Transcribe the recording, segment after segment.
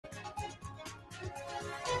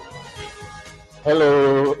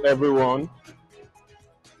Hello, everyone.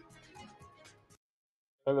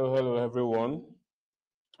 Hello, everyone.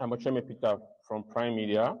 I'm Ocheme Peter from Prime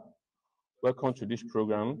Media. Welcome to this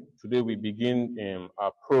program. Today we begin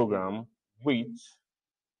our program with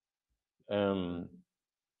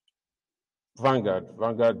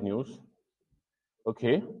Vanguard News.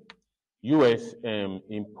 Okay, U.S.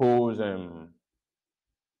 impose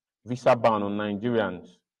visa ban on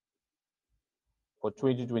Nigerians for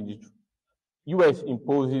 2022. U.S.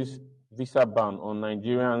 imposes visa ban on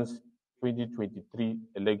Nigerians 2023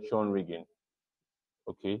 election rigging.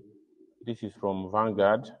 Okay, this is from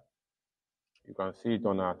Vanguard. You can see it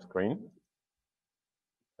on our screen.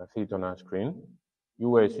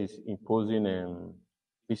 U.S. is imposing a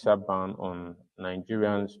visa ban on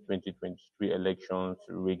Nigerians 2023 elections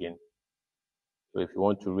rigging. So if you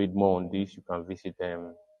want to read more on this, you can visit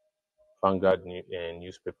Vanguard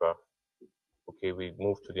newspaper. Okay, we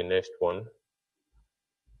move to the next one.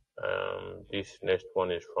 This next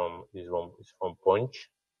one is from Punch.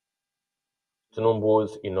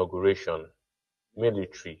 Tinubu's inauguration.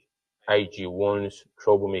 Military. IG warns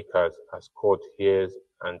troublemakers as court hears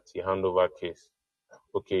anti-handover case.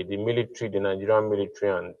 Okay, the Nigerian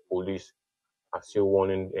military and police are still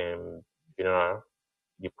warning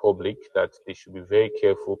the public that they should be very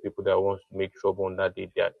careful. People that want to make trouble on that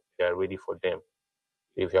day, they are ready for them.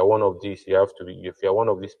 If you're one of these, if you're one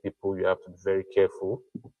of these people, you have to be very careful.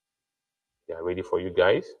 They are ready for you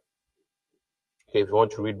guys. Okay, if you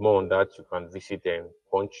want to read more on that, you can visit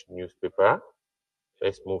Punch newspaper.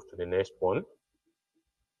 Let's move to the next one.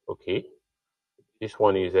 Okay, this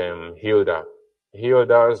one is Hilda.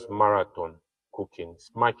 Hilda's marathon cooking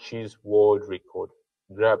smashes world record,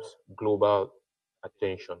 grabs global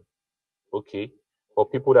attention. Okay, for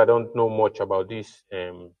people that don't know much about this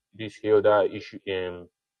Hilda issue,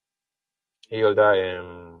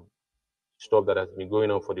 Hilda stuff that has been going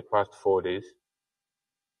on for the past 4 days.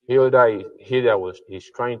 Hilda is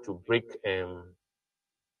trying to break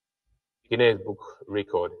Guinness Book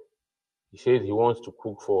record. He says he wants to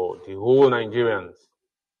cook for the whole Nigerians.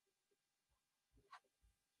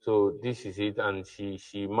 So this is it, and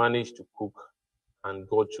she managed to cook and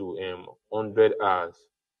go to 100 hours.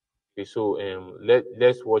 Okay, so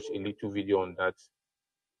let's watch a little video on that.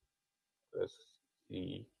 Let's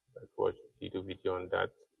watch a little video on that.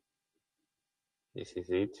 This is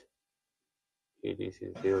it. Okay, this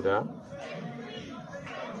is Hilda.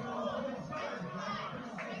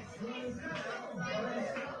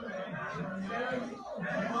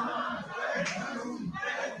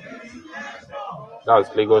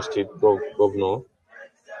 That's Lagos State Governor.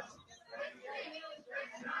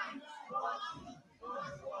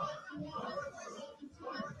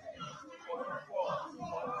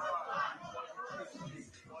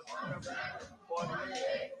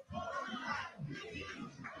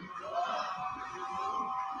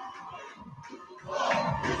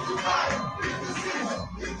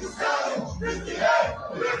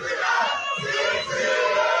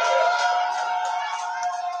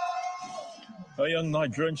 A young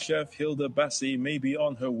Nigerian chef, Hilda Bassi, may be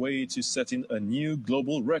on her way to setting a new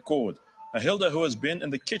global record. Hilda, who has been in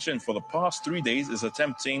the kitchen for the past 3 days, is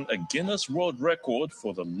attempting a Guinness World Record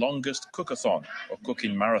for the longest cookathon, or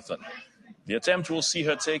cooking marathon. The attempt will see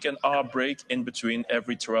her take an hour break in between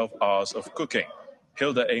every 12 hours of cooking.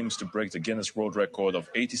 Hilda aims to break the Guinness World Record of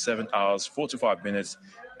 87 hours, 45 minutes,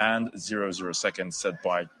 and 00 seconds set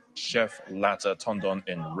by Chef Lata Tondon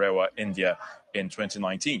in Rewa, India in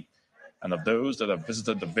 2019. And of those that have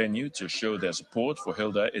visited the venue to show their support for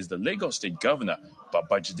Hilda is the Lagos State Governor,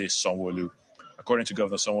 Babajide Sanwo-Olu. According to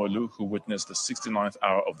Governor Sanwo-Olu, who witnessed the 69th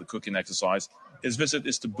hour of the cooking exercise, his visit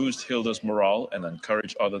is to boost Hilda's morale and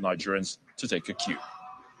encourage other Nigerians to take a cue.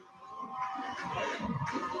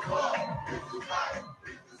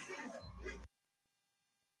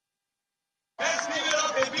 Let's give it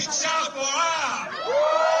up a big shout for her.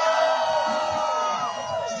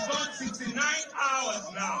 She's gone 69 hours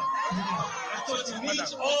now. And so she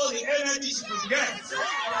needs all the energy she can get.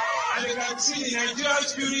 And you can see the Nigerian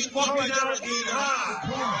spirit coming out in her.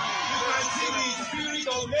 You can see the spirit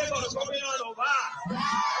of Lagos coming out of her.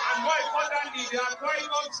 And more importantly, the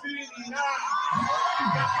Aquarium spirit in her.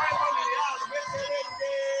 The Aquarium in the house.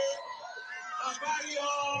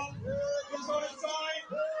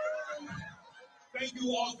 Thank you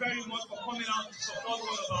all very much for coming out to support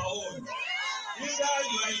one of our own. Hilda,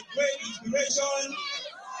 you are a great inspiration,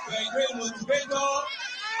 you are a great motivator,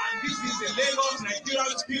 and this is the Lagos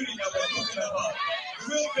Nigerian spirit that we're talking about.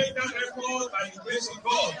 You will break that record by the grace of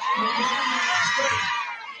God.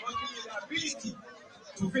 But with the ability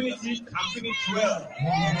to to finish it and finish well.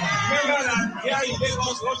 Remember that here in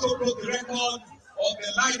Lagos also broke the record of the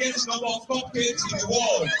largest number of cupcakes in the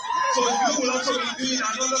world. So you will also be doing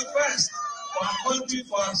another first for our country,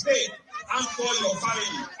 for our state, and for your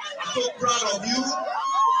family. I'm so proud of you.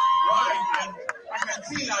 Right, and I can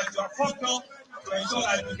see that you are fucked up to ensure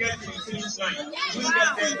that you get to the finish line. You will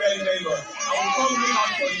get there very, very well. I will come in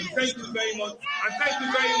out for you. Thank you very much. And thank you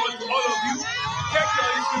very much to all of you. Take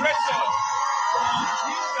your inspiration from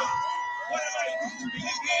Nisha. Whatever it is you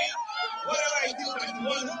believe in, whatever it is that you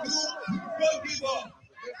want to do, don't give up.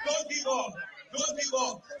 Don't give up. Don't give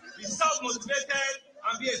up. Be self-motivated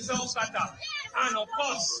and be a self-starter. And of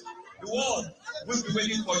course, the world will be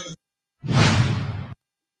waiting for you.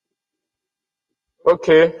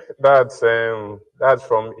 Okay, that's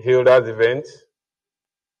from Hilda's event.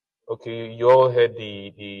 Okay, you all heard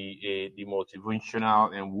the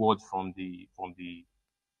motivational words from the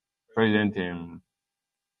president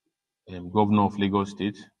governor of Lagos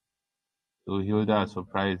State. So Hilda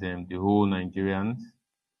surprised the whole Nigerians.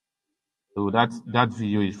 So that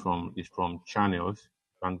video is from Channels.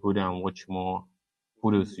 You can go there and watch more.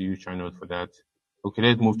 Kudos to you, Channels, for that. Okay,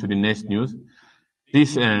 let's move to the next news.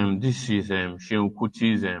 This is Seun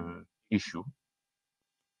Kuti's issue.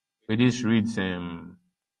 So this reads Seun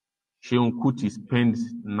Kuti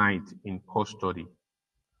spends night in custody.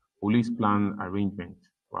 Police plan arrangement.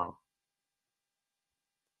 Wow.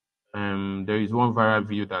 There is one viral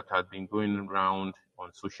video that has been going around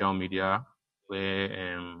on social media where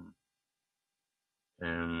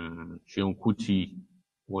Seun Kuti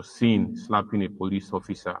was seen slapping a police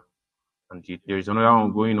officer, and there is another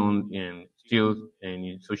one going on still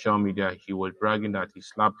in social media. He was bragging that he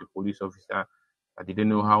slapped a police officer. I didn't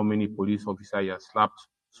know how many police officers he has slapped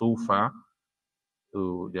so far.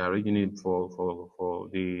 So they are arranging him for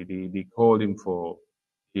they called him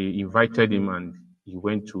they invited him and he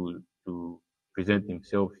went to present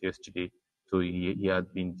himself yesterday. So he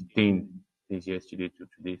had been detained since yesterday to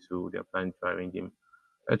today. So they are planning to arrange him.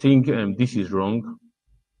 I think this is wrong.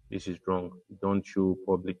 This is wrong. Don't show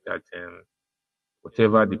public that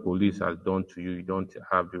whatever the police has done to you, you don't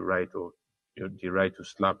have the right to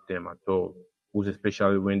slap them at all. Most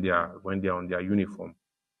especially when they are on their uniform.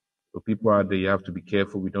 So people out there, you have to be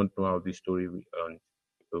careful. We don't know how this story will end.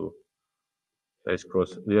 So let's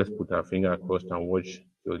put our finger across and watch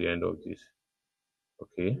till the end of this.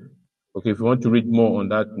 Okay. Okay, if you want to read more on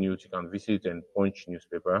that news, you can visit Punch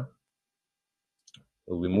newspaper.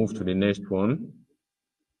 So we move to the next one.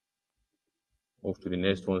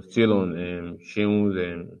 Still on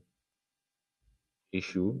Seun's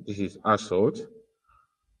issue. This is assault.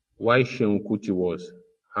 Why Seun Kuti was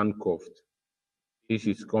handcuffed. This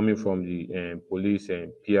is coming from the police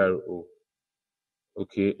PRO.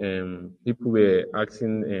 Okay, people were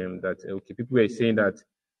asking people were saying that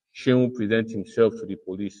Seun present himself to the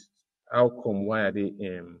police. How come? Why are they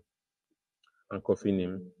handcuffing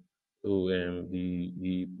him? So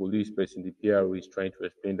the police person, the PRO, is trying to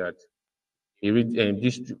explain that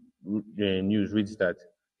this news reads that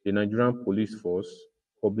the Nigerian Police Force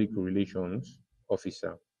Public Relations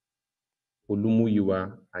Officer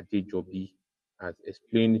Olumuyiwa Adejobi has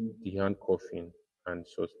explained the handcuffing and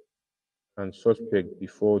suspect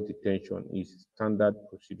before detention is standard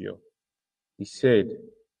procedure. He said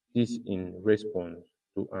this in response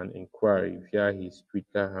to an inquiry via his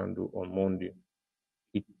Twitter handle on Monday.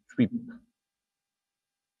 The tweet,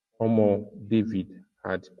 Omo David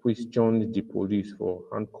had questioned the police for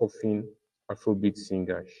handcuffing Afrobeat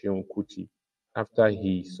singer Seun Kuti after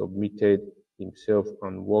he submitted himself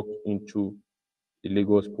and walked into the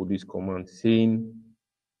Lagos Police Command, saying,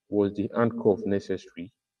 was the handcuff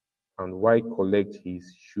necessary and why collect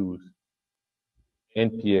his shoes?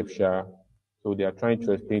 NPF Sha. So they are trying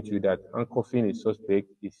to explain to you that handcuffing a suspect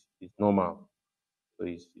is normal. So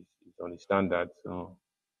it's understand that. So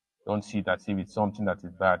don't see that if it's something that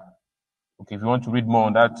is bad. Okay, if you want to read more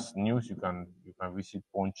on that news, you can visit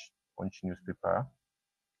Punch newspaper.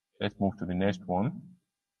 Let's move to the next one.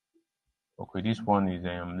 Okay, this one is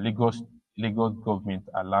Lagos government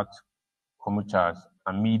alert commuters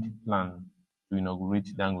amid plan to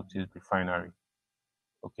inaugurate Dangote's refinery.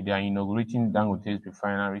 Okay, they are inaugurating Dangote's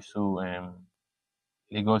refinery, so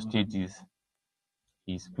Lagos State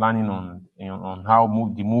is planning on how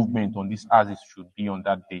the movement on this axis should be on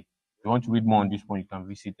that day. If you want to read more on this one, you can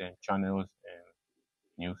visit Channels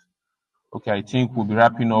news. Okay, I think we'll be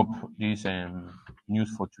wrapping up this news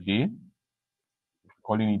for today.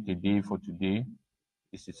 Calling it a day for today.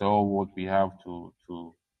 This is all what we have to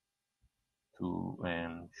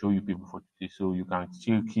show you people for today. So you can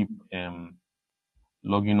still keep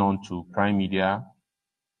logging on to Prime Media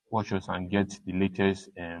watch us and get the latest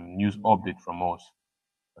news update from us.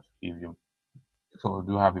 If you so,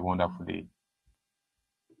 do have a wonderful day.